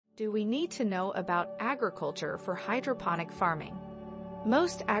do we need to know about agriculture for hydroponic farming?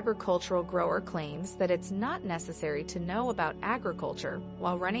 Most agricultural grower claims that it's not necessary to know about agriculture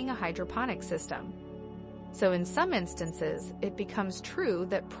while running a hydroponic system. So in some instances, it becomes true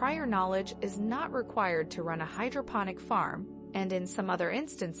that prior knowledge is not required to run a hydroponic farm, and in some other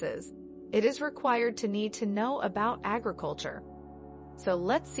instances, it is required to need to know about agriculture. So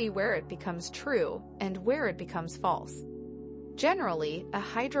let's see where it becomes true and where it becomes false. Generally, a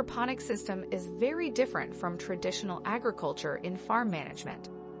hydroponic system is very different from traditional agriculture in farm management.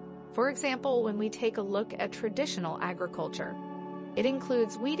 For example, when we take a look at traditional agriculture, it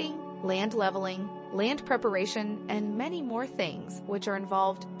includes weeding, land leveling, land preparation, and many more things which are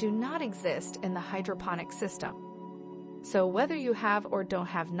involved do not exist in the hydroponic system. So whether you have or don't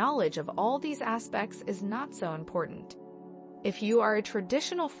have knowledge of all these aspects is not so important. If you are a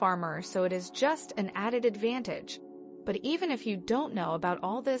traditional farmer, so it is just an added advantage. But even if you don't know about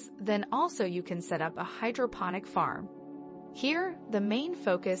all this, then also you can set up a hydroponic farm. Here, the main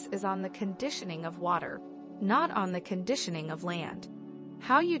focus is on the conditioning of water, not on the conditioning of land.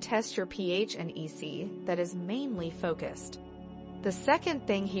 How you test your pH and EC, that is mainly focused. The second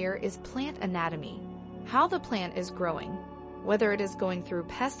thing here is plant anatomy, how the plant is growing, whether it is going through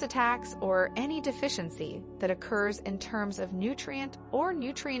pest attacks or any deficiency that occurs in terms of nutrient or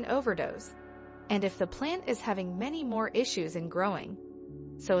nutrient overdose, and if the plant is having many more issues in growing.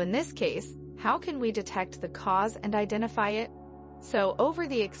 So in this case, how can we detect the cause and identify it? So over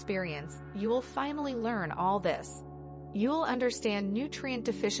the experience, you will finally learn all this. You will understand nutrient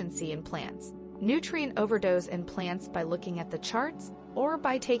deficiency in plants, nutrient overdose in plants by looking at the charts or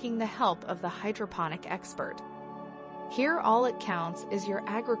by taking the help of the hydroponic expert. Here all it counts is your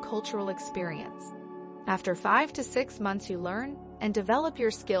agricultural experience. After 5 to 6 months you learn and develop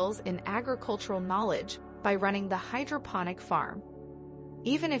your skills in agricultural knowledge by running the hydroponic farm.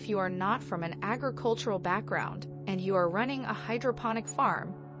 Even if you are not from an agricultural background and you are running a hydroponic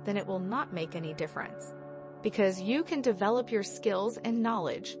farm, then it will not make any difference, because you can develop your skills and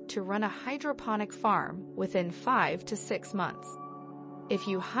knowledge to run a hydroponic farm within 5 to 6 months. If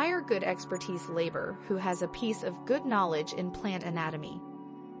you hire good expertise labor who has a piece of good knowledge in plant anatomy,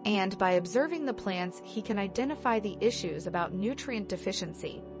 and by observing the plants he can identify the issues about nutrient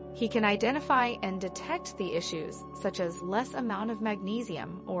deficiency, he can identify and detect the issues such as less amount of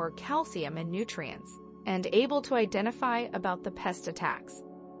magnesium or calcium in nutrients, and able to identify about the pest attacks.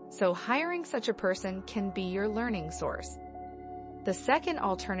 So hiring such a person can be your learning source. The second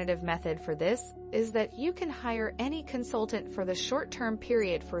alternative method for this is that you can hire any consultant for the short-term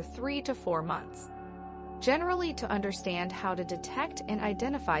period for 3 to 4 months, generally to understand how to detect and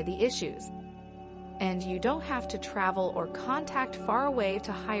identify the issues. And you don't have to travel or contact far away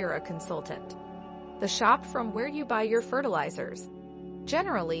to hire a consultant. The shop from where you buy your fertilizers,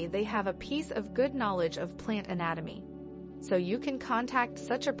 generally they have a piece of good knowledge of plant anatomy. So you can contact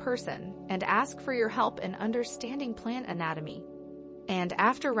such a person and ask for your help in understanding plant anatomy. And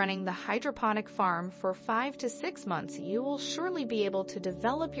after running the hydroponic farm for 5 to 6 months, you will surely be able to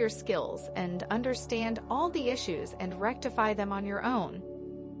develop your skills and understand all the issues and rectify them on your own.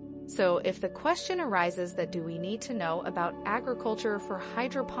 So if the question arises that do we need to know about agriculture for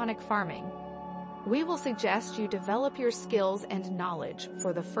hydroponic farming, we will suggest you develop your skills and knowledge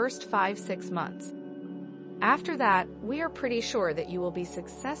for the first 5-6 months. After that, we are pretty sure that you will be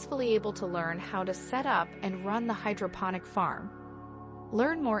successfully able to learn how to set up and run the hydroponic farm.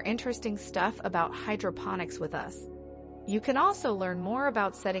 Learn more interesting stuff about hydroponics with us. You can also learn more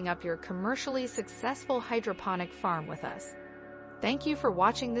about setting up your commercially successful hydroponic farm with us. Thank you for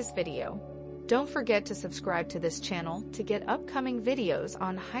watching this video. Don't forget to subscribe to this channel to get upcoming videos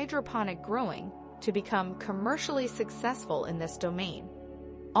on hydroponic growing to become commercially successful in this domain.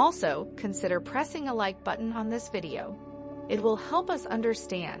 Also, consider pressing a like button on this video. It will help us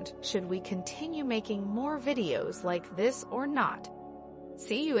understand should we continue making more videos like this or not.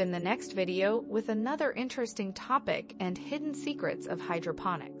 See you in the next video with another interesting topic and hidden secrets of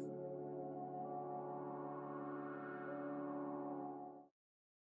hydroponics.